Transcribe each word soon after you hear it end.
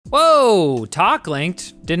Whoa,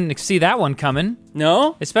 TalkLinked. Didn't see that one coming.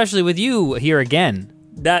 No? Especially with you here again.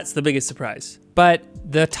 That's the biggest surprise. But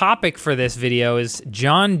the topic for this video is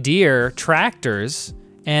John Deere tractors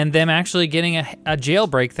and them actually getting a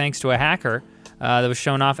jailbreak thanks to a hacker that was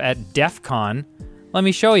shown off at DEF CON. Let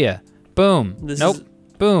me show you. Boom.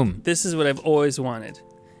 Boom. This is what I've always wanted,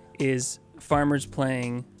 is farmers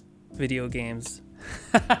playing video games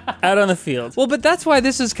out on the field. Well, but that's why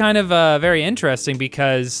this is kind of very interesting,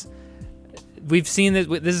 because we've seen that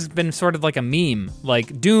this has been sort of like a meme,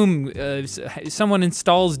 like Doom. Someone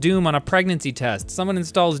installs Doom on a pregnancy test. Someone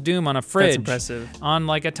installs Doom on a fridge. That's impressive. On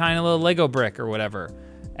like a tiny little Lego brick or whatever.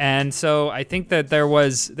 And so I think that there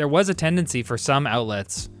was a tendency for some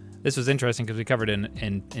outlets. This was interesting because we covered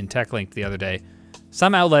in TalkLinked the other day.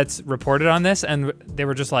 Some outlets reported on this and they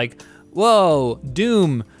were just like, "Whoa,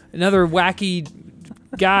 Doom! Another wacky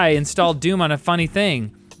guy installed Doom on a funny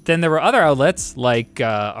thing." Then there were other outlets like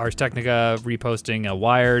Ars Technica reposting a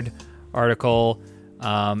Wired article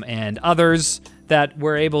and others that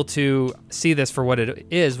were able to see this for what it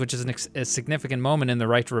is, which is a significant moment in the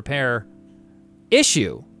right to repair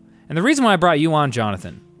issue. And the reason why I brought you on,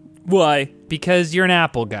 Jonathan. Why? Because you're an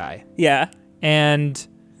Apple guy. Yeah. And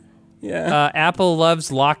Apple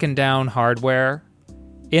loves locking down hardware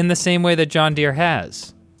in the same way that John Deere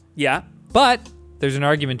has. Yeah. But there's an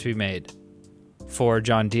argument to be made for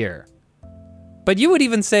John Deere. But you would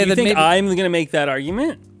even say you that think maybe I'm going to make that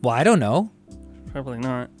argument? Well, I don't know. Probably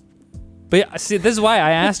not. But see, this is why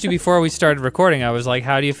I asked you before we started recording. I was like,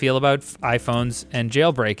 how do you feel about iPhones and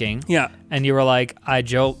jailbreaking? Yeah. And you were like,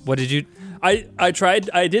 what did you... I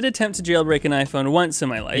did attempt to jailbreak an iPhone once in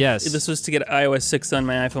my life. Yes. This was to get iOS 6 on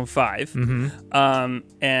my iPhone 5. Mm-hmm.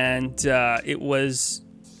 It was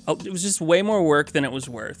just way more work than it was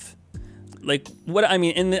worth. Like,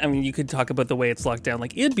 you could talk about the way it's locked down.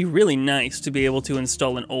 Like, it'd be really nice to be able to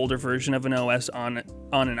install an older version of an OS on an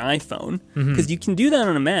iPhone, because you can do that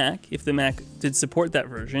on a Mac if the Mac did support that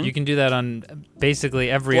version. You can do that on basically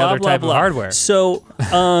every other type of hardware. So,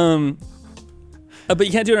 but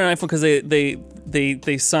you can't do it on an iPhone because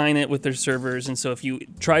they sign it with their servers, and so if you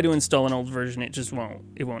try to install an old version, it just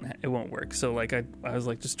won't work. So like I was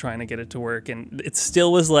like just trying to get it to work, and it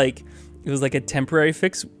still was like. It was like a temporary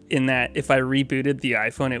fix in that if I rebooted the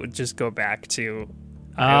iPhone, it would just go back to.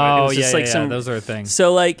 Oh, those are things.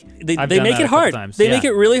 So like they make it hard. They make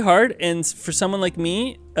it really hard, and for someone like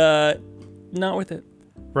me, not worth it.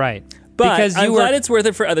 Right. But because I'm glad it's worth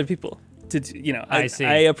it for other people. I see.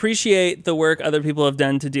 I appreciate the work other people have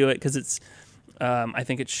done to do it because it's. I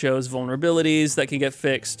think it shows vulnerabilities that can get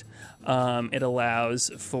fixed. It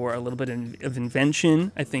allows for a little bit of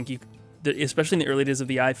invention. I think especially in the early days of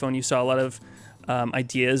the iPhone, you saw a lot of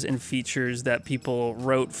ideas and features that people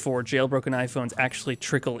wrote for jailbroken iPhones actually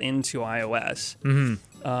trickle into iOS.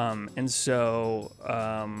 Mm-hmm. And so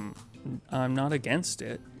I'm not against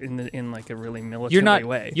it in like a really military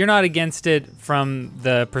way. You're not against it from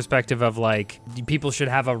the perspective of like people should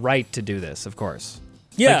have a right to do this, of course.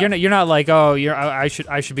 Yeah, like you're not like, oh, I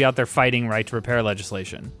should be out there fighting right to repair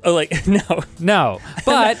legislation. Oh, like no.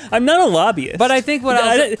 But I'm not a lobbyist. But I think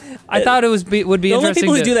I thought it would be the interesting. Only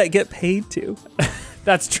people who do that get paid to.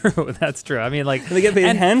 That's true. That's true. I mean, like they get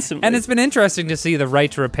paid handsomely. And it's been interesting to see the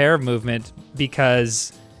right to repair movement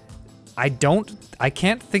because I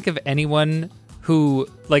can't think of anyone who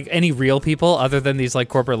like any real people other than these like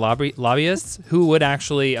corporate lobbyists who would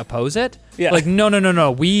actually oppose it. Yeah. Like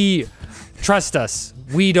no. We trust us.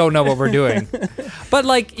 We don't know what we're doing. But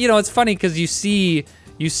like, it's funny because you see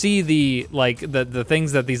the like the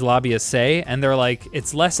things that these lobbyists say, and they're like,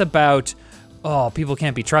 it's less about people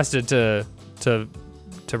can't be trusted to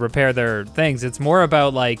repair their things. It's more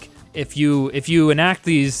about like if you enact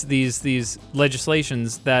these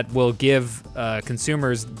legislations that will give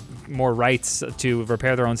consumers more rights to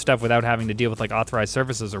repair their own stuff without having to deal with like authorized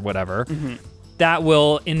services or whatever. Mm-hmm. That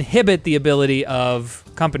will inhibit the ability of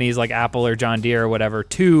companies like Apple or John Deere or whatever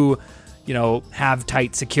to, have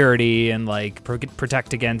tight security and like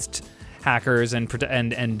protect against hackers and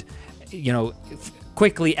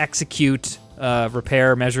quickly execute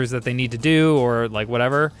repair measures that they need to do or like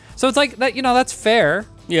whatever. So it's like that, that's fair.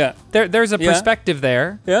 Yeah. There's a perspective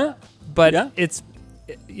there. Yeah. But it's,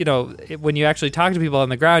 when you actually talk to people on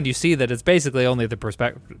the ground, you see that it's basically only the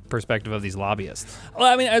perspective of these lobbyists.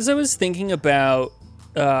 Well, I mean, as I was thinking about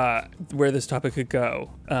where this topic could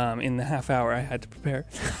go in the half hour I had to prepare.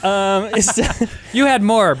 You had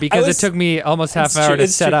more because it took me almost half an hour to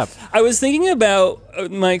set up. I was thinking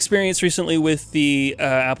about my experience recently with the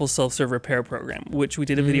Apple Self-Serve Repair Program, which we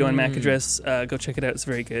did a video on MAC address. Go check it out. It's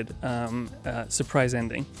very good. Surprise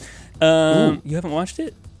ending. You haven't watched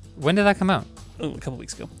it? When did that come out? a couple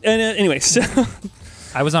weeks ago. And anyway, so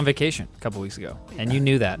I was on vacation a couple weeks ago, and you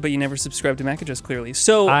knew that. but you never subscribed to Mac Address clearly.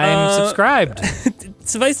 So I'm subscribed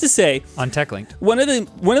suffice to say, on TalkLinked. one of the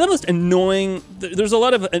most annoying. There's a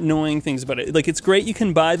lot of annoying things about it. Like, it's great you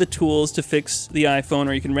can buy the tools to fix the iPhone,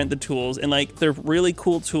 or you can rent the tools, and like they're really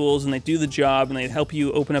cool tools, and they do the job, and they help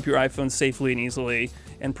you open up your iPhone safely and easily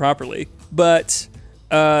and properly. But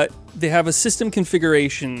they have a system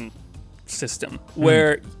configuration system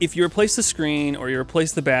where if you replace the screen or you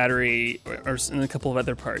replace the battery or and a couple of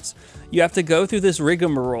other parts, you have to go through this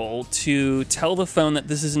rigmarole to tell the phone that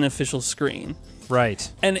this is an official screen. Right.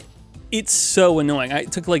 And it's so annoying. I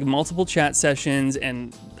took like multiple chat sessions,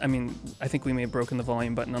 and I mean, I think we may have broken the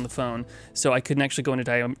volume button on the phone, so I couldn't actually go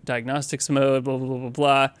into diagnostics mode, blah, blah, blah,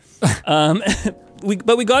 blah, blah.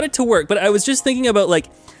 But we got it to work. But I was just thinking about, like,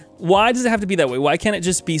 why does it have to be that way? Why can't it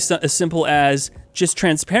just be as simple as just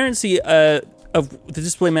transparency of the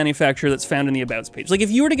display manufacturer that's found in the Abouts page? Like,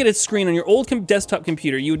 if you were to get a screen on your old desktop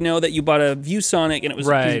computer, you would know that you bought a ViewSonic and it was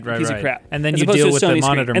a piece of crap. And then you deal with the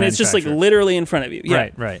monitor and it's just like literally in front of you. Yeah.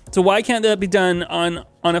 Right. So why can't that be done on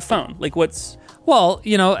a phone? Like, what's... Well,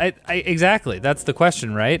 you know, I exactly. That's the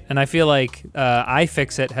question, right? And I feel like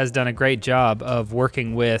iFixit has done a great job of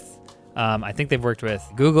working with, I think they've worked with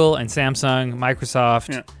Google and Samsung,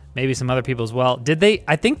 Microsoft, maybe some other people as well. Did they?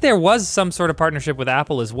 I think there was some sort of partnership with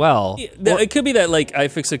Apple as well. Yeah, it could be that, like,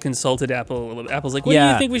 iFixit consulted Apple a little bit. Apple's like, what do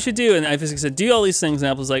you think we should do? And iFixit said, do all these things.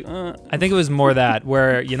 And Apple's like, I think it was more that,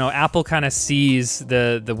 where, you know, Apple kind of sees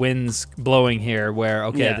the winds blowing here, where,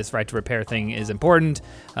 okay, this right to repair thing is important.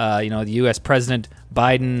 You know, the U.S. President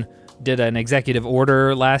Biden did an executive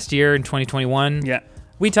order last year in 2021. Yeah.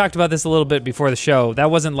 We talked about this a little bit before the show.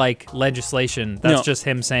 That wasn't like legislation. That's just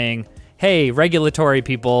him saying, hey, regulatory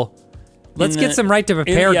people, let's get some right to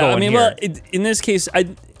repair going. I mean, here. well, in this case,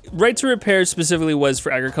 right to repair specifically was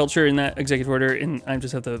for agriculture in that executive order, and I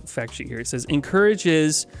just have the fact sheet here. It says,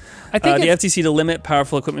 encourages the FTC to limit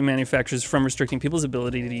powerful equipment manufacturers from restricting people's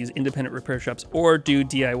ability to use independent repair shops or do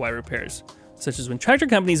DIY repairs, such as when tractor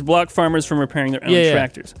companies block farmers from repairing their own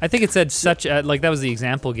tractors. I think it said like that was the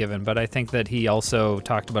example given, but I think that he also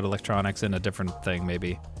talked about electronics in a different thing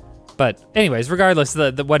maybe. But anyways, regardless,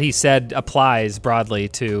 what he said applies broadly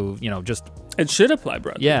to, you know, just... It should apply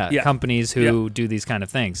broadly. Yeah, companies who do these kind of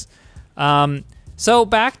things. So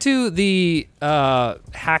back to the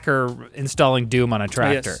hacker installing Doom on a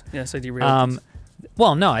tractor. Yes, I derailed.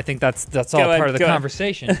 Well, no, I think that's all part of the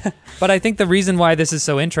conversation. But I think the reason why this is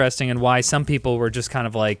so interesting and why some people were just kind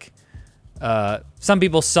of like... some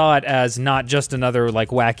people saw it as not just another like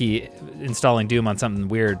wacky installing Doom on something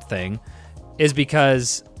weird thing is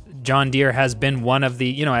because... John Deere has been one of the,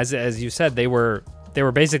 you know, as you said, they were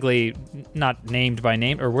basically not named by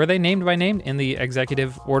name, or were they named by name in the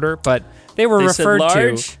executive order? But they were referred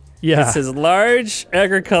to. Yeah, it says large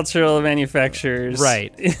agricultural manufacturers.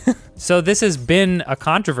 Right. So this has been a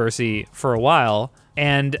controversy for a while,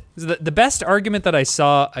 and the best argument that I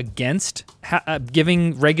saw against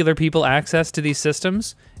giving regular people access to these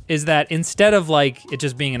systems is that instead of like it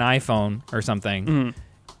just being an iPhone or something,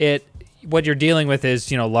 what you're dealing with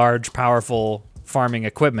is, you know, large, powerful farming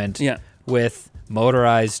equipment with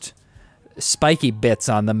motorized spiky bits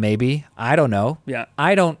on them, maybe. I don't know. Yeah.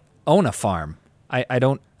 I don't own a farm. I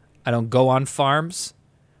don't go on farms.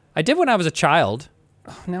 I did when I was a child.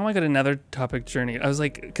 Oh, now I got another topic journey. I was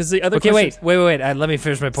like, because the other wait. Let me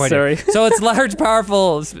finish my point. Sorry. So it's large,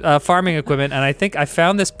 powerful farming equipment, and I think I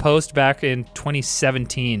found this post back in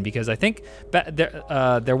 2017 because I think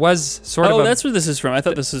there was sort of. Oh, that's where this is from. I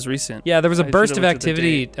thought this was recent. Yeah, there was a burst of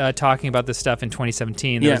activity talking about this stuff in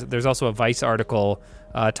 2017. There's also a Vice article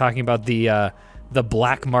talking about the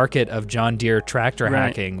black market of John Deere tractor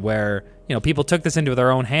hacking, where, you know, people took this into their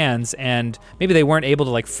own hands, and maybe they weren't able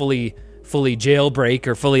to like fully jailbreak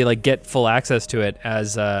or fully like get full access to it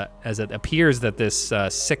as it appears that this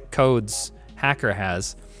sick codes hacker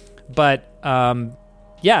has. But back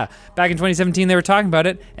in 2017 they were talking about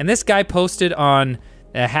it, and this guy posted on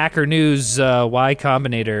Hacker News Y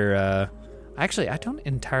Combinator. Actually, I don't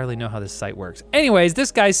entirely know how this site works. Anyways,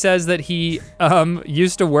 this guy says that he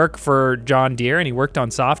used to work for John Deere and he worked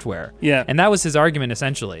on software. Yeah, and that was his argument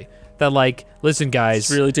essentially. That, like, listen, guys,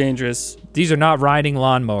 it's really dangerous. These are not riding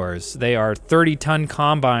lawnmowers. They are 30-ton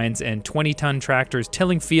combines and 20-ton tractors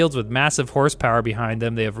tilling fields with massive horsepower behind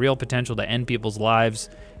them. They have real potential to end people's lives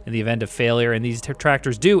in the event of failure, and these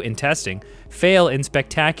tractors do, in testing, fail in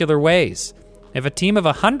spectacular ways. If a team of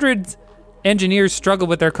 100 engineers struggle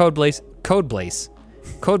with their code base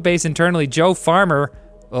internally, Joe Farmer,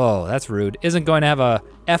 oh, that's rude, isn't going to have a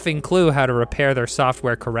effing clue how to repair their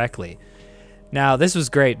software correctly. Now, this was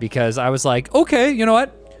great because I was like, okay, you know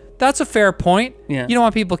what? That's a fair point. Yeah. You don't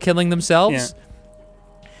want people killing themselves.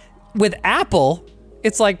 Yeah. With Apple,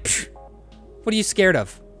 it's like, psh, what are you scared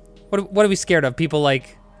of? What are we scared of? People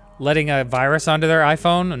like letting a virus onto their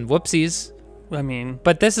iPhone and whoopsies. I mean,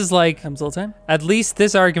 But this is like, happens all the time. at least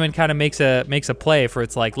this argument kind of makes a play for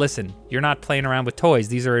it's like, listen, you're not playing around with toys.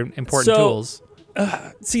 These are important tools.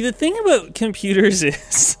 See, the thing about computers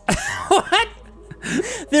is What?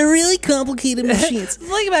 they're really complicated machines. The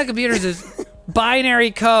thing about computers is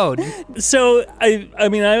binary code. So I'm a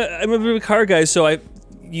bit of a car guy, so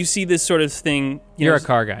you see this sort of thing. You're a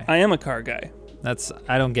car guy. I am a car guy.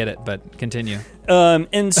 I don't get it, but continue.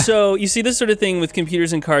 And so you see this sort of thing with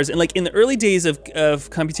computers and cars, and like in the early days of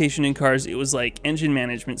computation in cars, it was like engine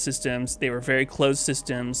management systems. They were very closed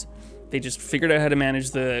systems. They just figured out how to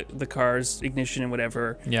manage the car's ignition and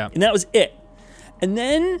whatever. Yeah. And that was it. And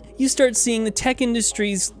then you start seeing the tech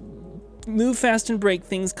industries move fast and break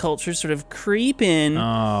things culture sort of creep in.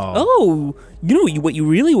 Oh, What you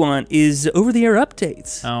really want is over-the-air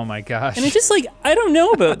updates. Oh my gosh. And it's just like, I don't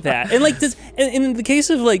know about that. And like this, and in the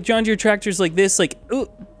case of like John Deere tractors like this, like,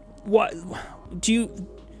 why do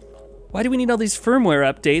we need all these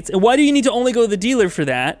firmware updates? And why do you need to only go to the dealer for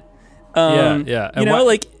that? Yeah. You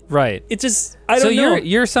know, right. It just, I don't know. So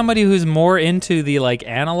you're somebody who's more into the like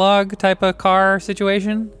analog type of car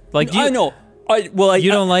situation? Like I know.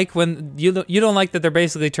 You don't like when you don't like that they're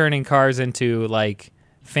basically turning cars into like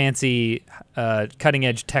fancy cutting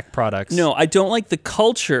edge tech products. No, I don't like the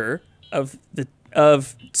culture of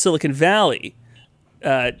Silicon Valley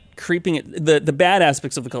creeping it, the bad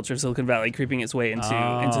aspects of the culture of Silicon Valley creeping its way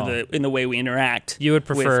into the way we interact. You would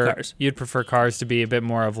prefer with cars. You'd prefer cars to be a bit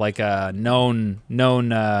more of like a known I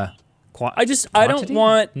don't quantity?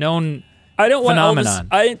 want known I don't want all this,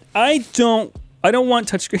 phenomenon. I don't want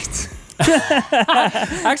touchscreens.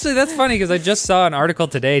 Actually, that's funny because I just saw an article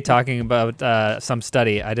today talking about some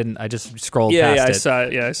study. I just scrolled past it. I saw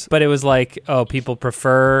it. Yes, but it was like, oh, people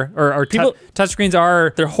prefer or people, touchscreen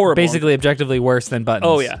are they're horrible. Basically, objectively worse than buttons.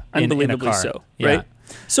 Oh yeah, in unbelievably a car. so. Yeah. Right.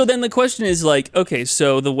 So then the question is like, okay,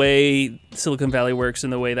 so the way Silicon Valley works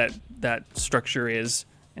and the way that structure is,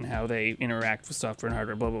 and how they interact with software and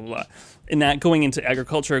hardware, blah blah blah, and that going into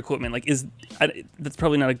agriculture equipment, like, that's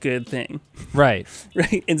probably not a good thing. Right.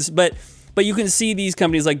 Right. But you can see these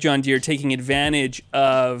companies like John Deere taking advantage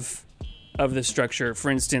of the structure. For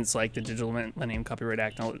instance, like the Digital Millennium Copyright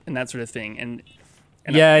Act and that sort of thing. And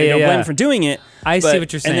I don't blame them for doing it. I see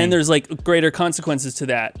what you're saying. And then there's like greater consequences to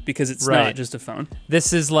that because it's not just a phone.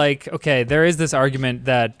 This is like, okay, there is this argument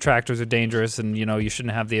that tractors are dangerous and you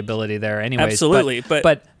shouldn't have the ability there anyways. Absolutely,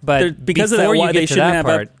 but because of that, why they shouldn't have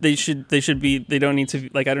they don't need to,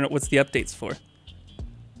 like, I don't know, what's the updates for?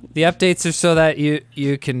 The updates are so that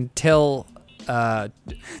you can till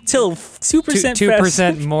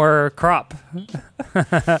 2% more crop.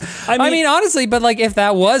 I mean, honestly, but like if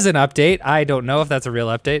that was an update, I don't know if that's a real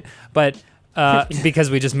update, but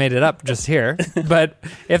because we just made it up just here. But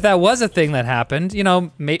if that was a thing that happened,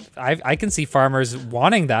 I can see farmers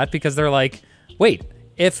wanting that because they're like, wait,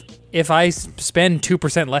 if I spend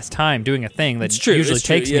 2% less time doing a thing that usually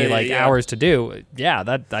takes me hours to do, that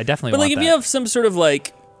I definitely want that. But like if you have some sort of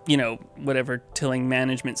like, whatever tilling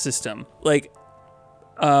management system, like,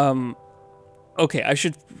 okay,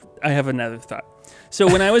 I have another thought. So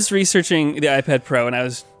when I was researching the iPad Pro and I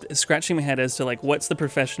was scratching my head as to like, what's the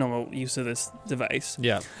professional use of this device?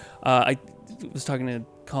 Yeah. I was talking to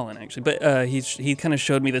Colin actually, but he kind of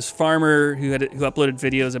showed me this farmer who uploaded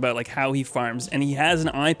videos about like how he farms, and he has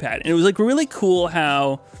an iPad, and it was like really cool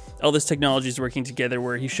how all this technology is working together,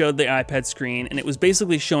 where he showed the iPad screen and it was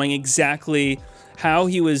basically showing exactly how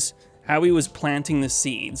he was planting the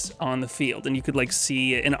seeds on the field, and you could like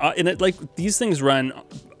see it, and it, like, these things run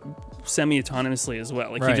semi-autonomously as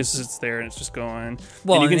well. Like, he just sits there and it's just going.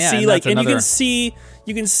 Well, and you can see like, and you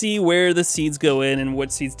can see where the seeds go in and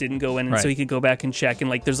what seeds didn't go in, and so he could go back and check,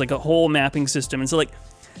 and like there's like a whole mapping system, and so like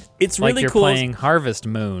it's really like you're cool. Playing Harvest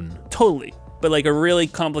Moon. Totally. But like a really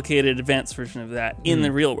complicated advanced version of that in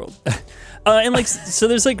the real world. And like, so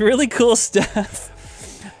there's like really cool stuff.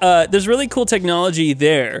 There's really cool technology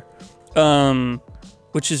there,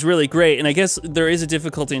 which is really great. And I guess there is a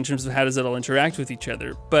difficulty in terms of how does it all interact with each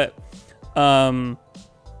other. But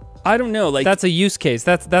I don't know. Like, that's a use case.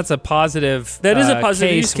 That's a positive. That is a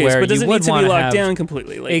positive use case, but doesn't need to be locked down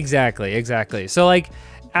completely. Like, exactly. So like,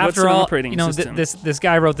 after all, this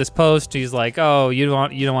guy wrote this post. He's like, "Oh, you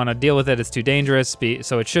don't want to deal with it. It's too dangerous.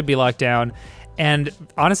 So it should be locked down." And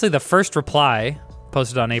honestly, the first reply,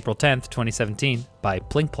 posted on April 10th, 2017, by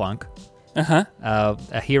Plink Plonk,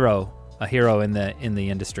 a hero in the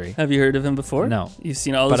industry. Have you heard of him before? No. You've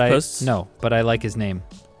seen all his posts? No, but I like his name.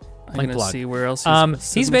 I'm Link gonna blog. see where else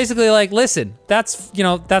He's basically like, listen, that's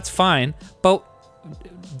fine, but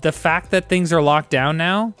the fact that things are locked down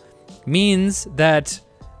now means that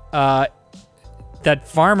that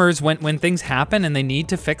farmers, when things happen and they need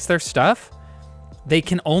to fix their stuff, they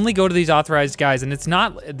can only go to these authorized guys, and it's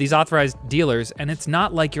not these authorized dealers, and it's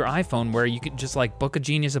not like your iPhone where you can just like book a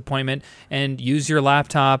Genius appointment and use your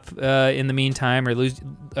laptop in the meantime,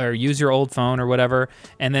 or use your old phone or whatever,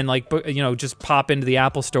 and then like just pop into the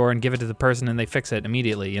Apple store and give it to the person and they fix it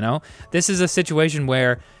immediately. This is a situation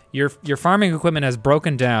where your farming equipment has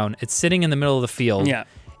broken down. It's sitting in the middle of the field. Yeah.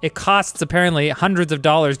 It costs apparently hundreds of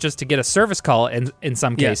dollars just to get a service call in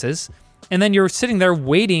some cases, and then you're sitting there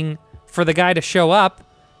waiting for the guy to show up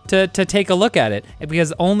to take a look at it,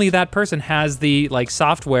 because only that person has the like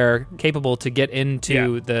software capable to get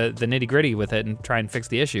into the nitty gritty with it and try and fix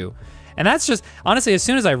the issue. And that's just, honestly, as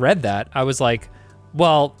soon as I read that, I was like,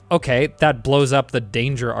 well, okay, that blows up the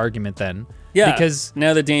danger argument then. Yeah, because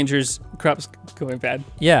now the danger's crops going bad.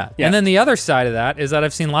 Yeah. And then the other side of that is that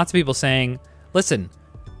I've seen lots of people saying, listen,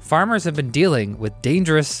 farmers have been dealing with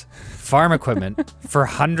dangerous farm equipment for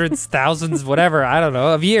hundreds, thousands, whatever, I don't know,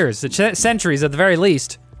 of years, centuries at the very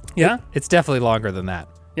least. Yeah. It's definitely longer than that.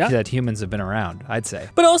 Yeah. That humans have been around, I'd say.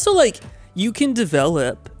 But also, like, you can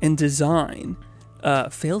develop and design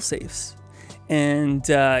fail-safes. And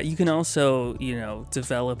you can also,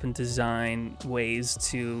 develop and design ways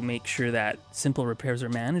to make sure that simple repairs are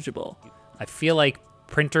manageable. I feel like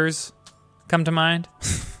printers come to mind.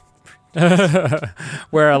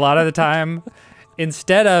 Where a lot of the time,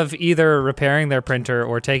 instead of either repairing their printer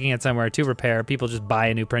or taking it somewhere to repair, people just buy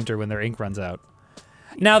a new printer when their ink runs out.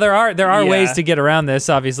 Now there are ways to get around this.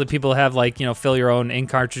 Obviously, people have fill your own ink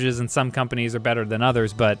cartridges, and some companies are better than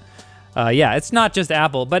others. But it's not just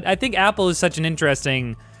Apple. But I think Apple is such an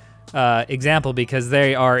interesting example because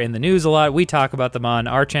they are in the news a lot. We talk about them on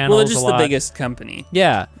our channels. Well, they're just a lot. the biggest company.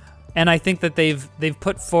 Yeah, and I think that they've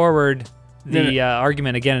put forward the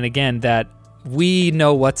argument again and again that we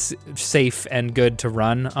know what's safe and good to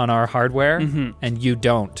run on our hardware, and you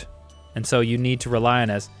don't. And so you need to rely on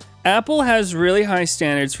us. Apple has really high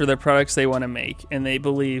standards for the products they want to make, and they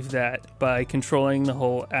believe that by controlling the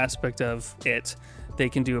whole aspect of it, they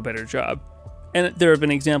can do a better job. And there have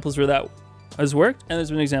been examples where that has worked, and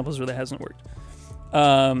there's been examples where that hasn't worked.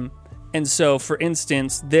 And so, for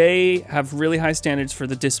instance, they have really high standards for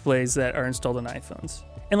the displays that are installed on iPhones.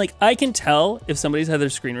 And I can tell if somebody's had their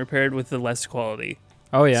screen repaired with the less quality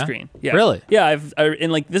screen. Yeah. Really? Yeah,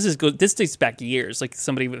 this dates back years. Like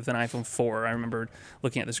somebody with an iPhone 4, I remember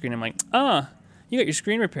looking at the screen, I'm like, you got your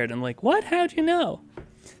screen repaired. I'm like, what? How'd you know?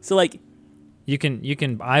 So you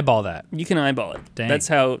can eyeball that. You can eyeball it. Dang. That's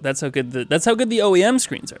how good the OEM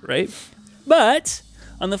screens are, right? But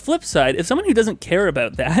on the flip side, if someone who doesn't care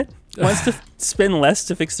about that wants to spend less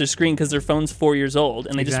to fix their screen because their phone's 4 years old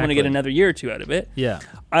and they just want to get another year or two out of it,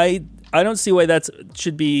 I don't see why that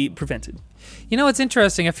should be prevented. It's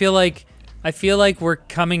interesting. I feel like we're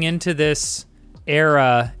coming into this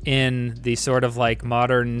era in the sort of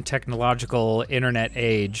modern technological internet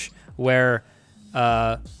age where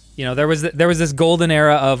there was this golden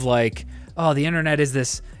era of the internet is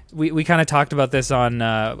this. We kind of talked about this on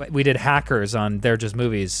we did Hackers on They're Just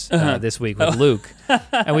Movies this week with Luke,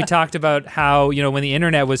 and we talked about how when the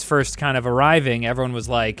internet was first kind of arriving, everyone was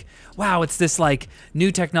like, wow, it's this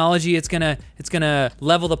new technology, it's gonna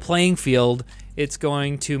level the playing field, it's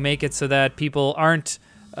going to make it so that people aren't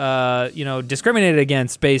discriminated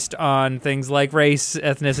against based on things like race,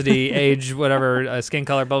 ethnicity, age, whatever, skin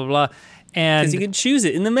color, blah blah blah. And because you can choose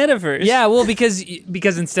it in the metaverse. Yeah, well,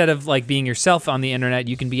 because instead of being yourself on the internet,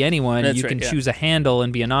 you can be anyone. That's you can right, choose a handle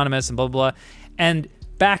and be anonymous and blah blah blah. And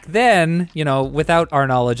back then, without our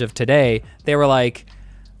knowledge of today, they were like,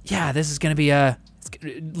 "Yeah, this is going to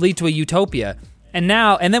lead to a utopia." And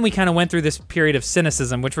then we kind of went through this period of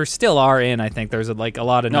cynicism, which we still are in. I think there's a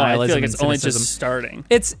lot of nihilism. I feel like it's and only cynicism. just starting.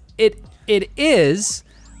 It is.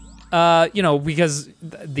 Because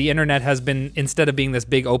the internet has been, instead of being this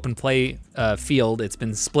big open play field, it's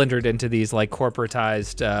been splintered into these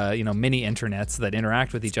corporatized, mini internets that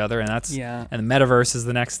interact with each other, and and the metaverse is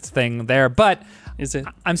the next thing there. But is it?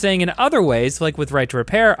 I'm saying in other ways, with Right to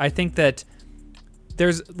Repair, I think that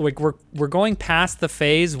there's we're going past the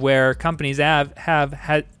phase where companies have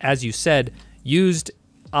as you said, used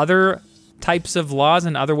other types of laws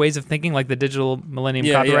and other ways of thinking, like the Digital Millennium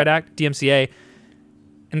Copyright Act, DMCA.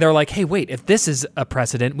 And they're like, hey, wait, if this is a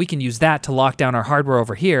precedent, we can use that to lock down our hardware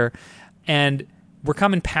over here. And we're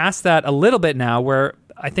coming past that a little bit now, where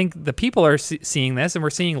I think the people are seeing this, and we're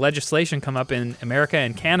seeing legislation come up in America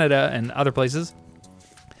and Canada and other places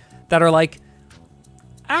that are like,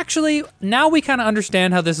 actually, now we kind of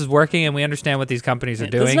understand how this is working, and we understand what these companies are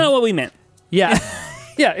doing. That's not what we meant. Yeah.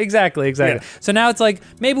 Yeah, exactly. Yeah. So now it's like,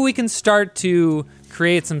 maybe we can start to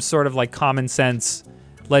create some sort of like common sense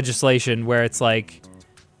legislation where it's like,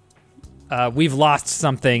 we've lost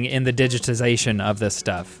something in the digitization of this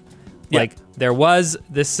stuff. Yeah. Like, there was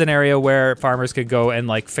this scenario where farmers could go and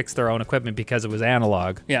like fix their own equipment because it was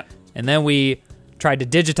analog. Yeah. And then we tried to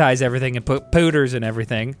digitize everything and put pooters in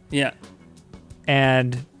everything. Yeah.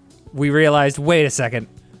 And we realized, wait a second,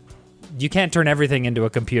 you can't turn everything into a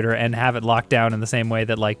computer and have it locked down in the same way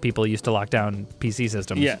that like people used to lock down PC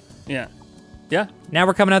systems. Yeah. Yeah. Yeah. Now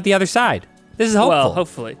we're coming out the other side. This is hopeful. Well,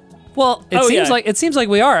 hopefully. Well, it seems like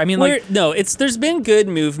we are. I mean, like, there's been good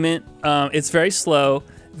movement. It's very slow,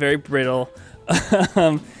 very brittle,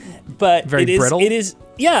 but Very brittle? It is.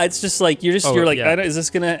 Yeah, it's just like you're like, yeah. is this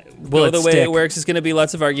gonna go the way stick? it works? It's gonna be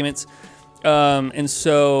lots of arguments, and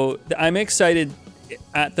so I'm excited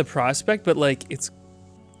at the prospect. But like, it's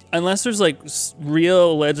unless there's like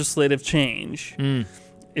real legislative change,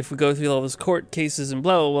 if we go through all those court cases and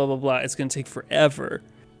blah blah blah blah blah, it's gonna take forever.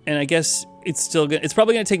 And I guess it's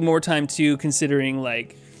probably gonna take more time too, considering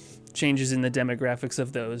like changes in the demographics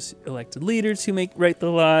of those elected leaders who write the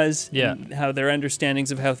laws, and how their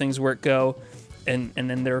understandings of how things work go, and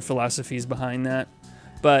then their philosophies behind that.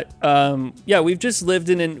 But we've just lived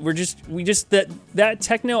in, and that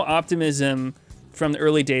techno optimism from the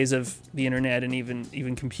early days of the internet and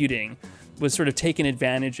even computing was sort of taken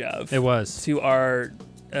advantage of. It was to our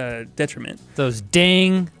detriment. Those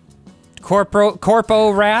dang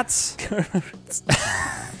corpo rats.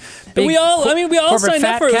 But we all signed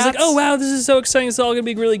up for it. It was like, cats. oh wow, this is so exciting. It's all gonna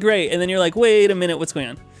be really great. And then you're like, wait a minute, what's going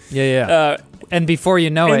on? Yeah. And before you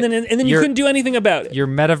know and then you couldn't do anything about it. Your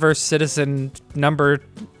metaverse citizen number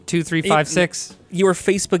 2356. You were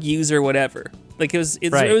Facebook user, whatever. Like it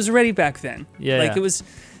was ready back then. Yeah. It was.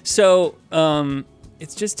 So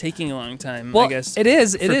it's just taking a long time. Well, I guess it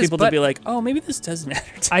is. For people to be like, oh, maybe this does matter.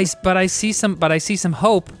 But I see some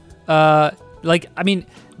hope.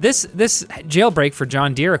 This jailbreak for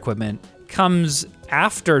John Deere equipment comes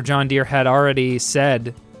after John Deere had already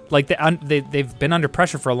said, like, they've been under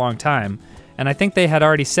pressure for a long time, and I think they had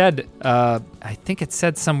already said, I think it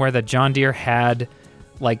said somewhere that John Deere had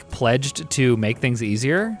like pledged to make things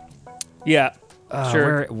easier. Yeah.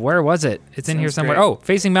 Sure. Where was it? It's in here somewhere. Great. Oh,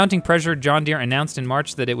 facing mounting pressure, John Deere announced in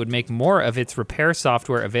March that it would make more of its repair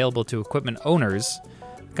software available to equipment owners.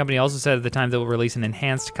 The company also said at the time they will release an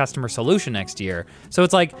enhanced customer solution next year. So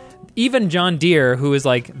it's like, even John Deere, who is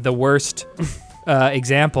like the worst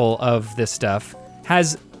example of this stuff,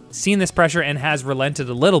 has seen this pressure and has relented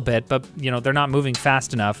a little bit, but they're not moving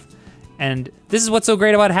fast enough. And this is what's so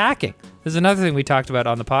great about hacking. This is another thing we talked about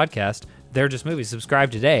on the podcast. They're Just Movies. Subscribe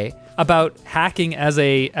today, about hacking as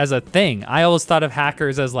a thing. I always thought of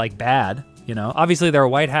hackers as like bad. Obviously there are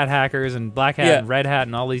white hat hackers and black hat and red hat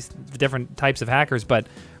and all these different types of hackers. But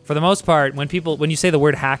for the most part, when you say the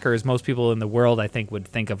word hackers, most people in the world, I think, would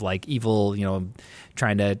think of like evil,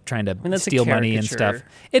 trying to steal money and stuff.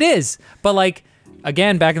 It is. But like,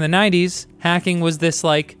 again, back in the 90s, hacking was this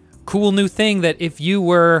like cool new thing that if you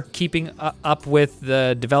were keeping up with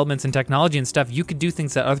the developments in technology and stuff, you could do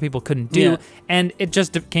things that other people couldn't do. Yeah. And it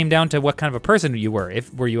just came down to what kind of a person you were.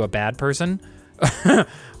 Were you a bad person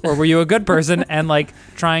or were you a good person and like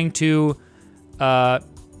trying to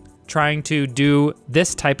do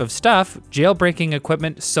this type of stuff, jailbreaking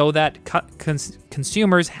equipment so that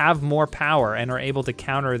consumers have more power and are able to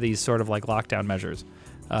counter these sort of like lockdown measures.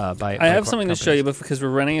 I have something to show you, but because we're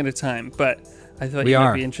running out of time, but I thought you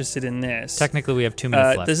might be interested in this. Technically, we have 2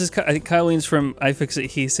 minutes left. This is, I think Kyle Wiens from iFixit.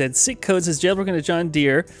 He said, Sick Code says jailbroken to John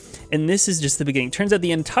Deere, and this is just the beginning. Turns out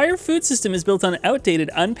the entire food system is built on outdated,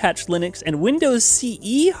 unpatched Linux and Windows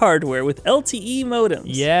CE hardware with LTE modems.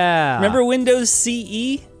 Yeah. Remember Windows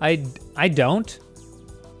CE? I don't.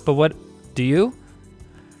 But what, do you?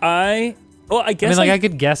 I guess I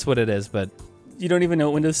could guess what it is, but... You don't even know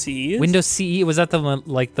what Windows CE is? Windows CE, was that the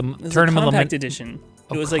tournament compact edition?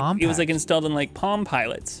 It was like installed in like Palm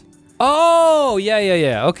Pilots. Oh,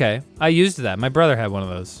 yeah. Okay. I used that. My brother had one of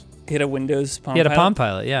those. He had a Windows Palm Pilot? He had a Palm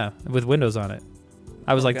Pilot, yeah, with Windows on it.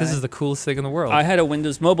 I was like, this is the coolest thing in the world. I had a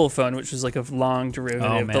Windows mobile phone, which was like a long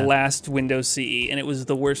derivative, the last Windows CE, and it was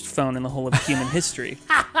the worst phone in the whole of human history.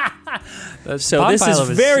 So this is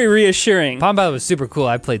very reassuring. Palm Pilot was super cool.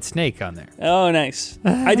 I played Snake on there. Oh, nice.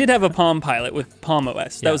 I did have a Palm Pilot with Palm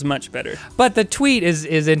OS. That was much better. But the tweet is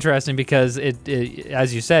interesting because it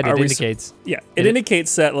as you said, it indicates... It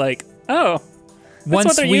indicates that like, oh...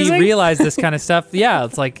 Once we realize this kind of stuff,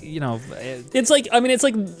 it's like, it's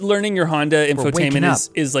like learning your Honda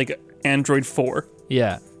infotainment is like Android 4.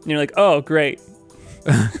 Yeah. And you're like, oh, great.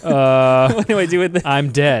 What do I do with this?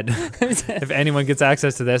 I'm dead. If anyone gets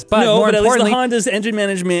access to this, but No, more but at least the importantly, Honda's engine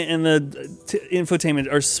management and the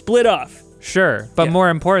infotainment are split off. sure. But Yeah. more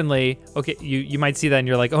importantly, okay, you might see that and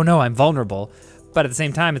you're like, oh no, I'm vulnerable. But at the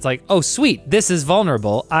same time, it's like, oh sweet, this is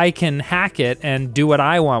vulnerable. I can hack it and do what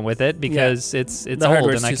I want with it because it's The old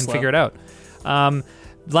hardware's and I too can slow. figure it out.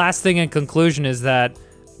 Last thing in conclusion is that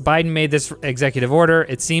Biden made this executive order.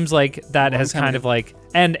 It seems like that has time kind ago. of like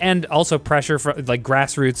and also pressure from like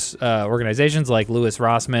grassroots organizations like Louis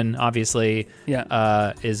Rossmann obviously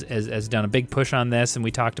has done a big push on this, and we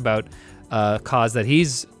talked about a cause that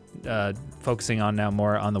he's focusing on now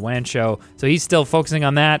more on the WAN show. So he's still focusing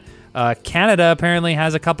on that. Canada apparently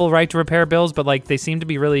has a couple right to repair bills, but like they seem to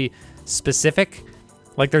be really specific.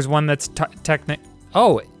 Like there's one that's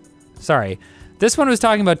this one was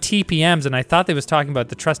talking about TPMs, and I thought they was talking about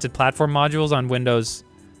the trusted platform modules on Windows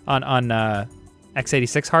on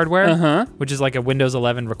x86 hardware, which is like a Windows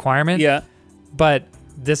 11 requirement. Yeah. But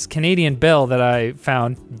this Canadian bill that I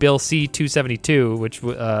found, Bill C-272, which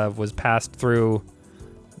was passed through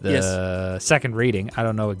the second reading. I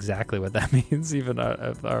don't know exactly what that means, even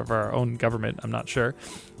of our own government. I'm not sure.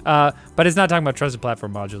 But it's not talking about trusted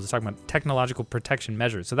platform modules. It's talking about technological protection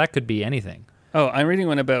measures. So that could be anything. Oh, I'm reading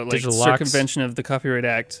one about like Digital locks. circumvention of the Copyright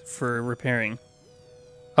Act for repairing.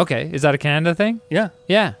 Okay, is that a Canada thing? Yeah.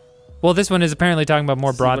 Yeah. Well, this one is apparently talking about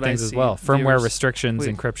more See broad what I things as see. well. Firmware Viewers. restrictions,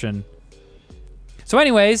 Wait. encryption. So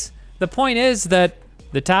anyways, the point is that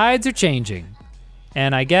the tides are changing.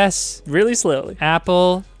 And I guess Really slowly.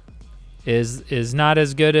 Apple is not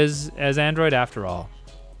as good as Android after all.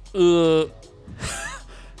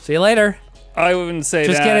 See you later. I wouldn't say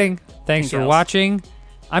Just that. kidding. Thanks Anything for else? watching.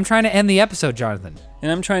 I'm trying to end the episode, Jonathan. And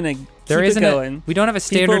I'm trying to There keep isn't it going. we don't have a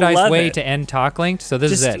People standardized love way it. to end TalkLinked, so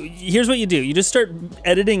this is Just, it. here's what you do. You just start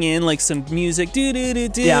editing in like some music. Do do do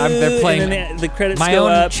do. Yeah, they're playing- And then the credits My go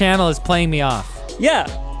own up. channel is playing me off. Yeah,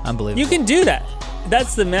 Unbelievable. you can do that.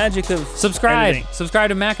 That's the magic of subscribe. editing. Subscribe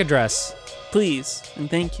to MAC address. Please and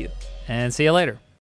thank you. And see you later.